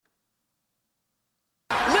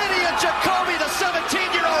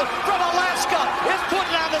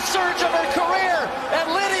surge of her career,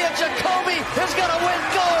 and Lydia Jacoby is going to win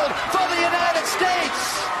gold for the United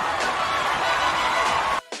States.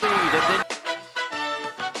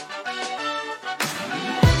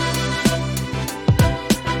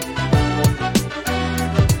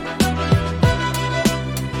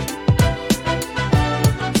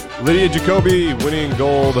 Lydia Jacoby winning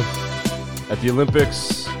gold at the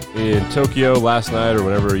Olympics in Tokyo last night, or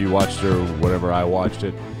whenever you watched it, or whenever I watched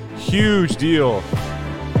it. Huge deal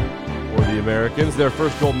for the Americans. Their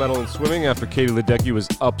first gold medal in swimming after Katie Ledecky was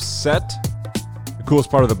upset. The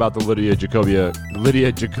coolest part about the Lydia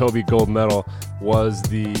Jacoby gold medal was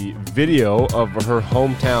the video of her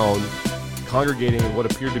hometown congregating in what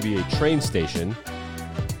appeared to be a train station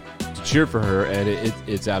to cheer for her, and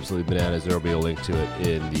it's absolutely bananas. There will be a link to it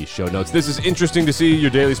in the show notes. This is Interesting to See,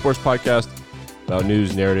 your daily sports podcast about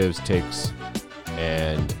news, narratives, takes,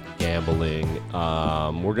 and gambling.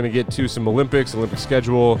 We're going to get to some Olympic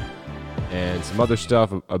schedule, and some other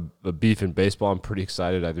stuff, a beef in baseball. I'm pretty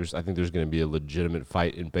excited. I think there's going to be a legitimate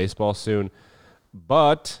fight in baseball soon.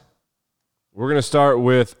 But we're going to start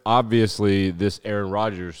with, obviously, this Aaron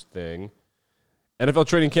Rodgers thing. NFL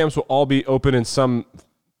training camps will all be open in some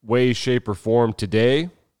way, shape, or form today.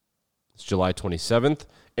 It's July 27th.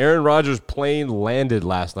 Aaron Rodgers' plane landed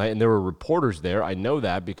last night, and there were reporters there. I know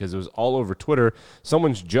that because it was all over Twitter.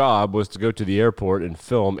 Someone's job was to go to the airport and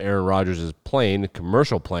film Aaron Rodgers' plane,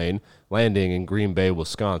 commercial plane, landing in Green Bay,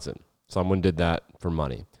 Wisconsin. Someone did that for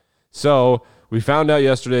money. So we found out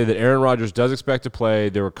yesterday that Aaron Rodgers does expect to play.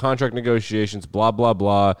 There were contract negotiations, blah, blah,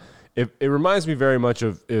 blah. It reminds me very much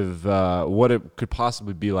of what it could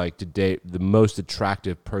possibly be like to date the most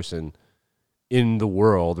attractive person in the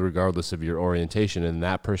world, regardless of your orientation. And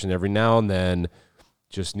that person every now and then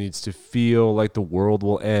just needs to feel like the world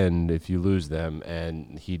will end if you lose them.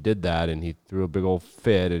 And he did that, and he threw a big old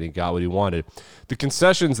fit, and he got what he wanted. The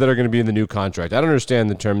concessions that are going to be in the new contract, I don't understand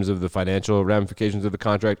the terms of the financial ramifications of the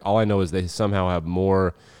contract. All I know is they somehow have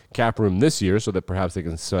more cap room this year so that perhaps they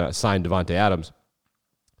can sign Davante Adams,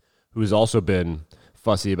 who's also been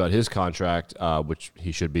fussy about his contract, which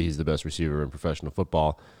he should be. He's the best receiver in professional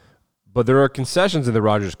football. But there are concessions in the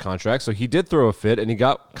Rodgers contract, so he did throw a fit, and he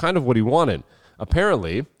got kind of what he wanted.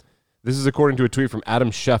 Apparently, this is according to a tweet from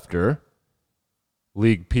Adam Schefter,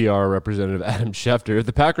 league PR representative Adam Schefter. If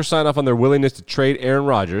the Packers sign off on their willingness to trade Aaron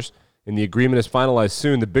Rodgers and the agreement is finalized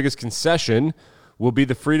soon, the biggest concession will be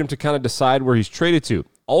the freedom to kind of decide where he's traded to.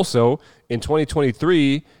 Also, in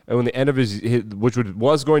 2023, and when the end of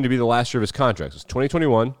was going to be the last year of his contract, so it's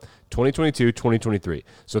 2021, 2022, 2023.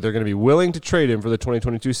 So they're going to be willing to trade him for the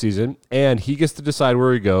 2022 season, and he gets to decide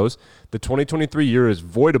where he goes. The 2023 year is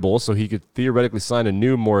voidable, so he could theoretically sign a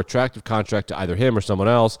new, more attractive contract to either him or someone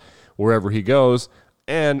else, wherever he goes.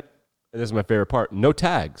 And this is my favorite part, no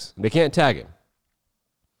tags. They can't tag him.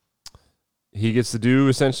 He gets to do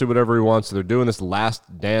essentially whatever he wants. So they're doing this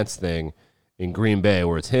last dance thing in Green Bay,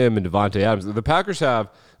 where it's him and Davante Adams. The Packers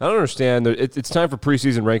have, I don't understand, it's time for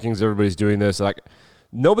preseason rankings. Everybody's doing this. Like,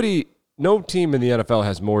 no team in the NFL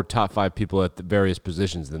has more top 5 people at the various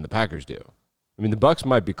positions than the Packers do. I mean, the Bucs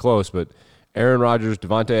might be close, but Aaron Rodgers,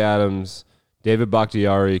 Davante Adams, David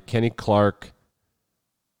Bakhtiari, Kenny Clark,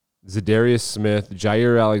 Zadarius Smith,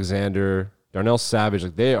 Jair Alexander, Darnell Savage,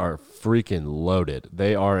 like, they are freaking loaded.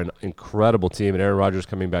 They are an incredible team, and Aaron Rodgers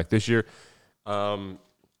coming back this year.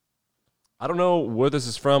 I don't know where this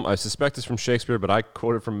is from. I suspect it's from Shakespeare, but I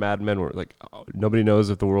quote it from Mad Men, where like nobody knows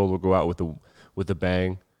if the world will go out with a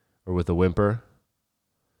bang or with a whimper.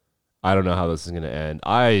 I don't know how this is going to end.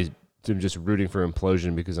 I am just rooting for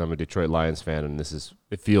implosion because I'm a Detroit Lions fan, and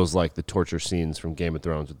it feels like the torture scenes from Game of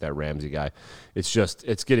Thrones with that Ramsey guy.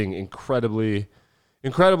 It's getting incredibly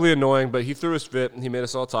annoying, but he threw his fit, and he made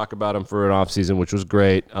us all talk about him for an offseason, which was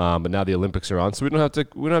great. But now the Olympics are on, so we don't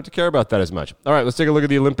have to care about that as much. All right, let's take a look at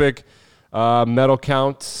the Olympic medal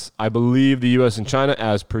counts. I believe the U.S. and China,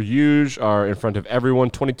 as per usual, are in front of everyone.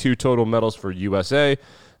 22 total medals for USA,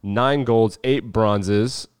 9 golds, 8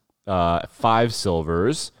 bronzes, 5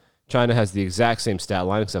 silvers. China has the exact same stat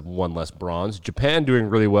line except 1 less bronze. Japan doing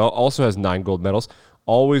really well, also has 9 gold medals.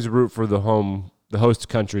 Always root for the host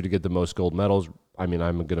country to get the most gold medals. I mean,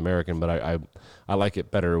 I'm a good American, but I like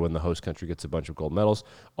it better when the host country gets a bunch of gold medals.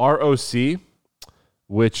 ROC,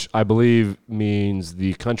 which I believe means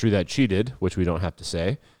the country that cheated, which we don't have to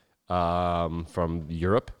say, from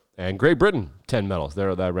Europe. And Great Britain, 10 medals.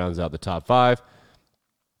 That rounds out the top 5.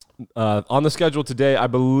 On the schedule today, I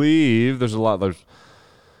believe there's a lot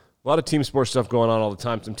of team sports stuff going on all the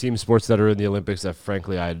time. Some team sports that are in the Olympics that,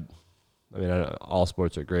 frankly, all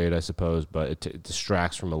sports are great, I suppose, but it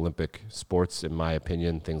distracts from Olympic sports, in my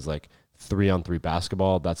opinion. Things like 3-on-3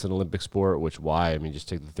 basketball. That's an Olympic sport, which why? I mean, just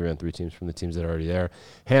take the 3-on-3 teams from the teams that are already there.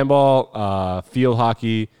 Handball, field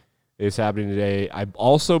hockey is happening today. I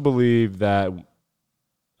also believe that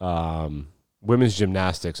women's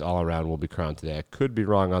gymnastics all around will be crowned today. I could be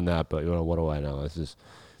wrong on that, but what do I know?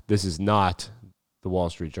 This is not the Wall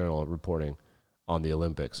Street Journal reporting on the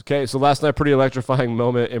Olympics. Okay, so last night, pretty electrifying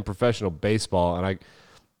moment in professional baseball, and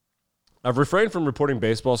I've refrained from reporting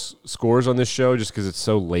baseball scores on this show just because it's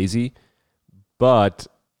so lazy. But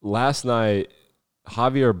last night,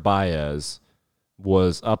 Javier Baez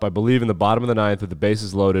was up, I believe, in the bottom of the ninth with the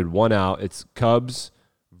bases loaded, 1 out. It's Cubs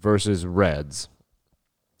versus Reds.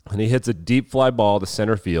 And he hits a deep fly ball to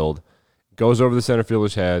center field, goes over the center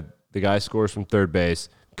fielder's head. The guy scores from third base.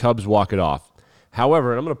 Cubs walk it off.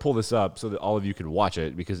 However, and I'm going to pull this up so that all of you can watch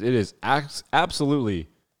it because it is absolutely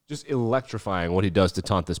just electrifying what he does to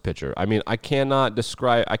taunt this pitcher. I mean, I cannot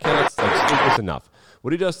state this enough.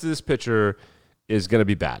 What he does to this pitcher is going to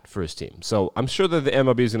be bad for his team. So I'm sure that the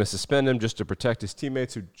MLB is going to suspend him just to protect his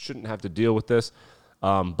teammates who shouldn't have to deal with this.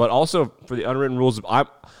 But also for the unwritten rules,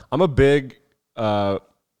 I'm a big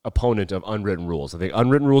opponent of unwritten rules. I think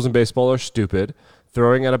unwritten rules in baseball are stupid.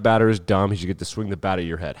 Throwing at a batter is dumb. He should get to swing the bat at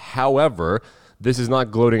your head. However, this is not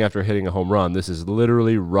gloating after hitting a home run. This is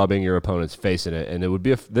literally rubbing your opponent's face in it. And it would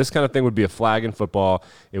be this kind of thing would be a flag in football.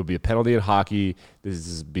 It would be a penalty in hockey.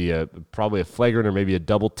 This would be probably a flagrant or maybe a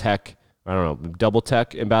double tech. I don't know, double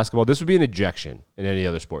tech in basketball. This would be an ejection in any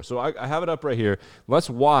other sport. So I have it up right here.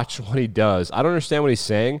 Let's watch what he does. I don't understand what he's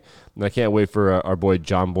saying, and I can't wait for our boy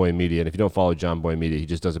John Boy Media. And if you don't follow John Boy Media, he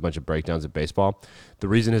just does a bunch of breakdowns of baseball. The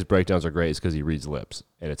reason his breakdowns are great is because he reads lips,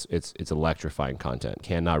 and it's electrifying content.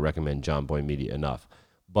 Cannot recommend John Boy Media enough.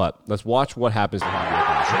 But let's watch what happens to Javier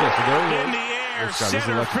Baez. Okay, so there he is. This is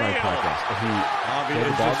an electrifying podcast.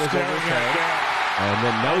 The ball goes over his head. And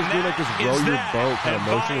then now he's doing like this row your boat kind of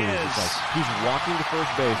motion. He's walking to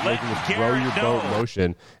first base, making this row your boat motion.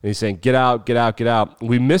 And he's saying, get out, get out, get out.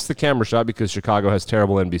 We missed the camera shot because Chicago has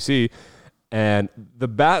terrible NBC. And the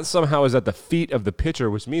bat somehow is at the feet of the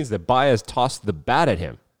pitcher, which means that Baez tossed the bat at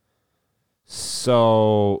him.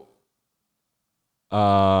 So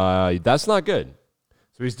that's not good.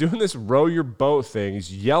 So he's doing this row your boat thing.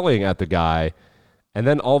 He's yelling at the guy. And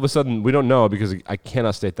then all of a sudden, we don't know because I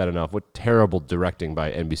cannot state that enough. What terrible directing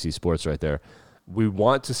by NBC Sports right there. We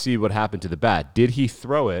want to see what happened to the bat. Did he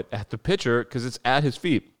throw it at the pitcher because it's at his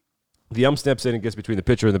feet? The ump steps in and gets between the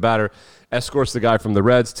pitcher and the batter, escorts the guy from the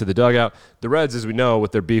Reds to the dugout. The Reds, as we know,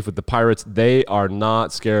 with their beef with the Pirates, they are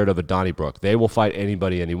not scared of a Donnybrook. They will fight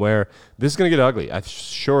anybody, anywhere. This is going to get ugly. I'm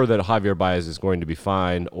sure that Javier Baez is going to be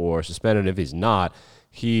fined or suspended. If he's not,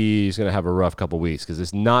 he's going to have a rough couple weeks because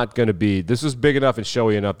it's not going to be – this is big enough and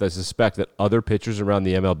showy enough that I suspect that other pitchers around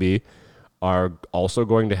the MLB are also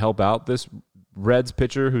going to help out this Reds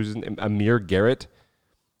pitcher who's Amir Garrett.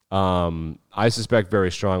 I suspect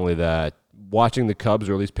very strongly that watching the Cubs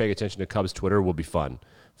or at least paying attention to Cubs Twitter will be fun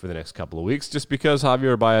for the next couple of weeks just because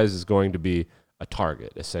Javier Baez is going to be a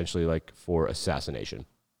target, essentially like for assassination.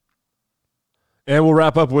 And we'll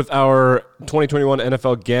wrap up with our 2021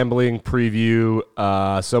 NFL gambling preview.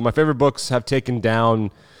 So my favorite books have taken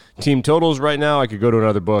down team totals right now. I could go to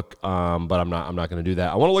another book, but I'm not going to do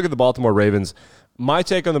that. I want to look at the Baltimore Ravens. My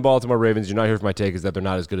take on the Baltimore Ravens, you're not here for my take, is that they're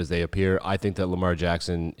not as good as they appear. I think that Lamar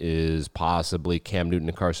Jackson is possibly Cam Newton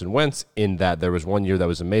and Carson Wentz in that there was one year that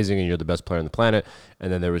was amazing and you're the best player on the planet,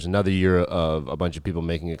 and then there was another year of a bunch of people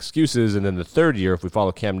making excuses, and then the third year, if we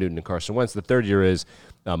follow Cam Newton and Carson Wentz, the third year is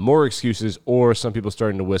more excuses or some people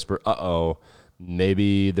starting to whisper,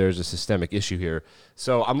 maybe there's a systemic issue here.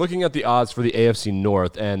 So I'm looking at the odds for the AFC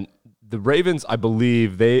North, and the Ravens, I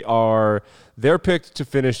believe, they're picked to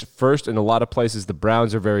finish first in a lot of places. The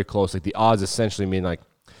Browns are very close. Like the odds essentially mean like,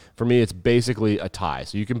 for me, it's basically a tie.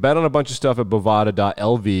 So you can bet on a bunch of stuff at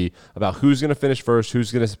Bovada.lv about who's going to finish first,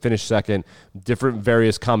 who's going to finish second, different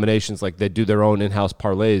various combinations. Like they do their own in-house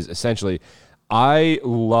parlays, essentially. I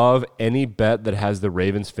love any bet that has the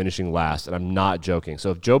Ravens finishing last, and I'm not joking.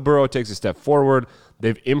 So if Joe Burrow takes a step forward,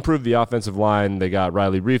 they've improved the offensive line. They got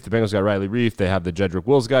Riley Reif. The Bengals got Riley Reif. They have the Jedrick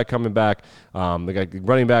Wills guy coming back. They got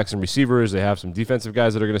running backs and receivers. They have some defensive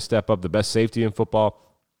guys that are going to step up, the best safety in football.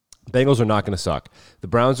 Bengals are not going to suck. The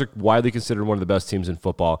Browns are widely considered one of the best teams in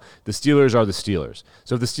football. The Steelers are the Steelers.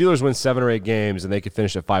 So if the Steelers win 7 or 8 games and they could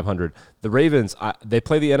finish at 500, the Ravens, they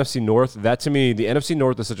play the NFC North. That, to me, the NFC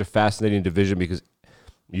North is such a fascinating division because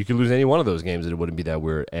you could lose any one of those games and it wouldn't be that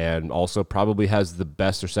weird. And also probably has the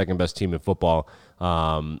best or second best team in football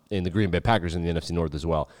in the Green Bay Packers in the NFC North as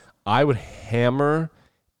well. I would hammer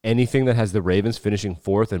anything that has the Ravens finishing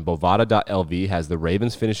fourth, and Bovada.lv has the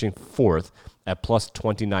Ravens finishing fourth at plus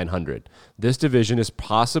 2,900. This division is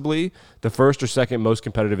possibly the first or second most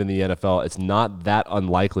competitive in the NFL. It's not that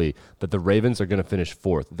unlikely that the Ravens are going to finish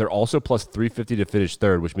fourth. They're also plus 350 to finish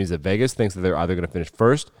third, which means that Vegas thinks that they're either going to finish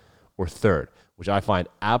first or third, which I find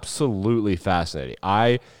absolutely fascinating.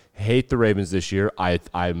 I hate the Ravens this year.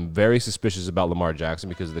 I'm very suspicious about Lamar Jackson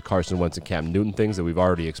because of the Carson Wentz and Cam Newton things that we've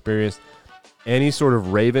already experienced. Any sort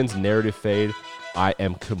of Ravens narrative fade, I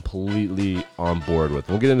am completely on board with.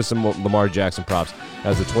 We'll get into some Lamar Jackson props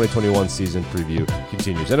as the 2021 season preview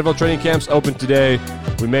continues. NFL training camps open today.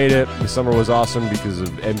 We made it. The summer was awesome because of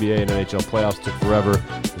NBA and NHL playoffs. Took forever.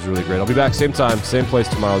 It was really great. I'll be back same time, same place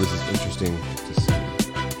tomorrow. This is Interesting